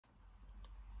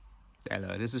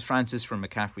Hello, this is Francis from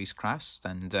McCaffrey's Crafts,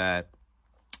 and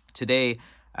today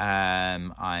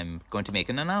I'm going to make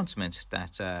an announcement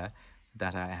that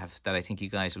I think you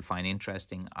guys will find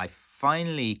interesting. I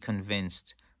finally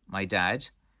convinced my dad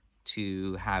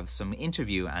to have some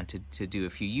interview and to do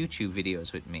a few YouTube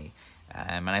videos with me,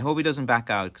 and I hope he doesn't back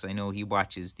out because I know he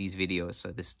watches these videos.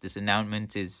 So this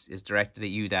announcement is directed at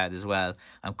you, Dad, as well.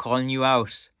 I'm calling you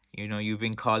out. You know, you've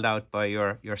been called out by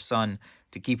your son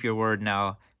to keep your word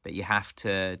now, that you have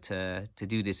to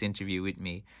do this interview with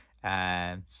me.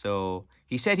 So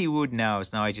he said he would now,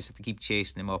 so now I just have to keep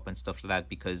chasing him up and stuff like that,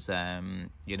 because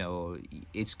you know,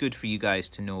 it's good for you guys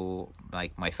to know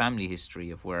like my family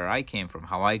history of where I came from,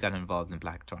 how I got involved in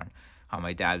blackthorn, how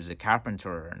my dad was a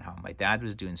carpenter and how my dad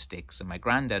was doing sticks and my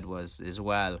granddad was as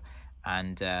well.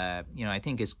 And you know, I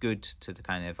think it's good to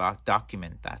kind of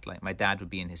document that. Like, my dad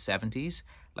would be in his 70s,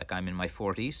 like I'm in my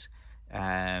 40s.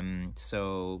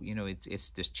 So you know,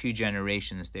 it's there's two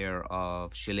generations there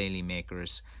of shillelagh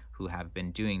makers who have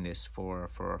been doing this for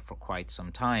quite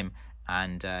some time,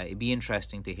 and it'd be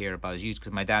interesting to hear about his use,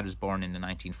 because my dad was born in the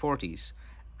 1940s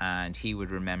and he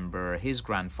would remember his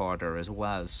grandfather as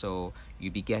well. So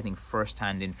you'd be getting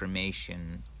first-hand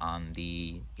information on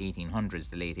the 1800s,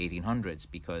 the late 1800s,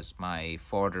 because my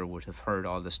father would have heard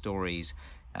all the stories.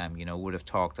 You know, would have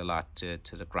talked a lot to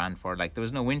the grandfather. Like, there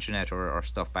was no internet or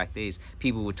stuff back days.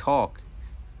 People would talk.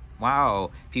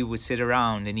 Wow. People would sit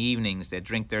around in evenings, they'd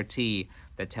drink their tea,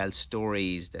 they'd tell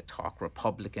stories, they'd talk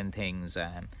Republican things,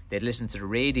 they'd listen to the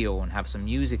radio and have some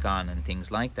music on and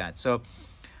things like that. So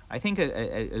I think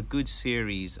a good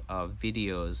series of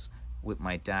videos with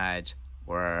my dad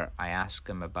where I ask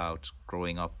him about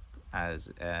growing up as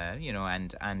you know,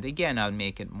 and again, I'll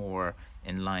make it more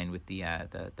in line with the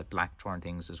blackthorn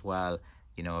things as well,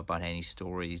 you know, about any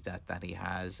stories that he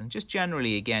has, and just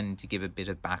generally, again, to give a bit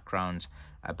of background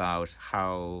about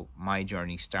how my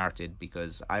journey started,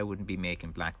 because I wouldn't be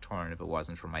making blackthorn if it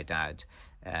wasn't for my dad.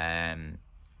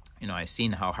 You know, I've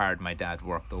seen how hard my dad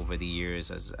worked over the years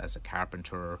as a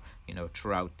carpenter, you know,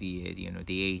 throughout the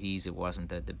 80s. It wasn't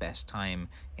the best time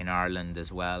in Ireland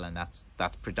as well, and that's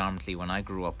predominantly when I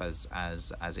grew up as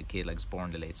a kid. Like, I was born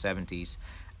in the late 70s.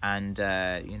 And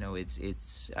you know,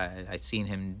 I'd seen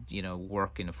him, you know,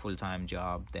 work in a full-time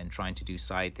job, then trying to do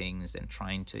side things, then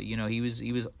trying to, you know, he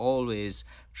was always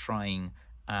trying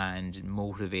and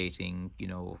motivating, you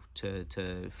know, to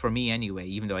for me anyway,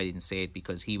 even though I didn't say it,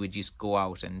 because he would just go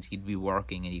out and he'd be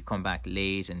working and he'd come back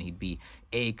late and he'd be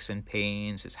aches and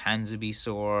pains, his hands would be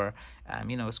sore.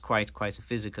 You know, it's quite a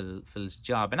physical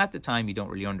job, and at the time you don't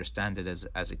really understand it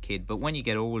as a kid, but when you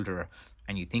get older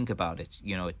and you think about it,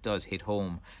 you know, it does hit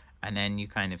home. And then you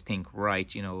kind of think,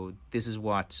 right, you know, this is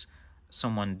what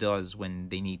someone does when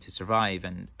they need to survive.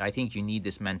 And I think you need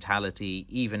this mentality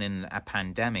even in a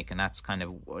pandemic, and that's kind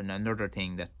of another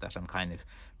thing that I'm kind of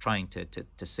trying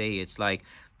to say. It's like,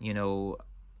 you know,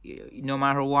 no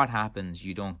matter what happens,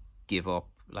 you don't give up.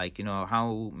 Like, you know,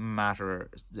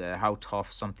 how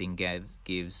tough something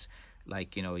gives,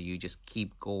 like, you know, you just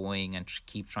keep going and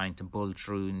keep trying to bull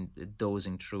through and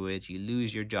dozing through it. You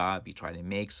lose your job, you try to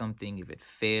make something. If it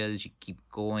fails, you keep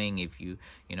going. If you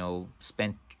know,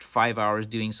 spent 5 hours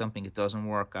doing something, it doesn't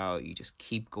work out, you just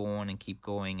keep going and keep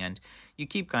going, and you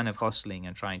keep kind of hustling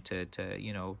and trying to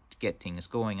you know, to get things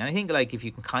going. And I think, like, if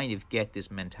you can kind of get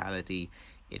this mentality,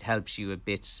 it helps you a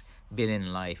bit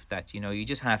in life, that, you know, you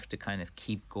just have to kind of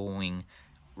keep going.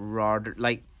 Rather,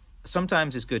 like,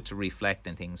 sometimes it's good to reflect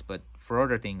on things, but for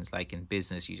other things, like in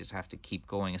business, you just have to keep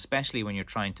going, especially when you're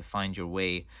trying to find your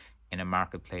way in a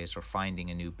marketplace or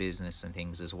finding a new business and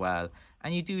things as well.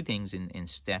 And you do things in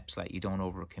steps, like, you don't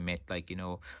overcommit. Like, you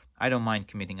know, I don't mind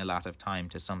committing a lot of time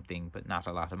to something, but not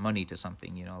a lot of money to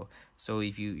something, you know. So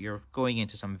if you're going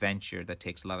into some venture that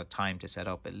takes a lot of time to set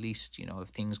up, at least, you know, if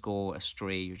things go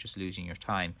astray, you're just losing your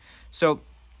time. So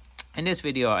in this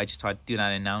video, I just thought I'd do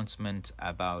that announcement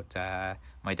about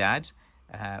my dad,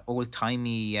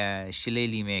 old-timey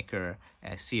shillelagh maker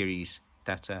series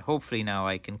that hopefully now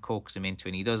I can coax him into,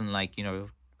 and he doesn't, like, you know,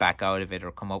 back out of it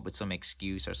or come up with some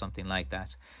excuse or something like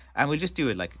that. And we'll just do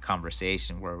it like a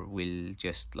conversation where we'll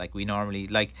just, like we normally,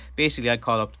 like, basically I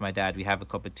call up to my dad, we have a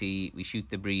cup of tea, we shoot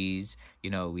the breeze, you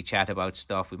know, we chat about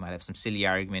stuff, we might have some silly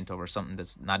argument over something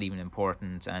that's not even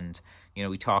important, and, you know,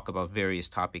 we talk about various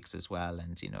topics as well.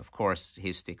 And, you know, of course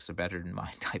his sticks are better than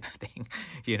mine, type of thing.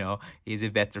 You know, he's a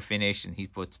better finish and he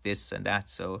puts this and that.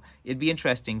 So it'd be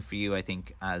interesting for you, I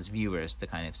think, as viewers, to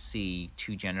kind of see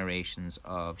two generations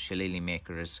of shillelagh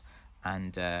makers.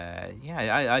 And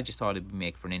yeah, I just thought it'd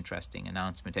make for an interesting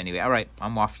announcement anyway. All right,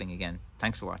 I'm waffling again.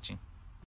 Thanks for watching.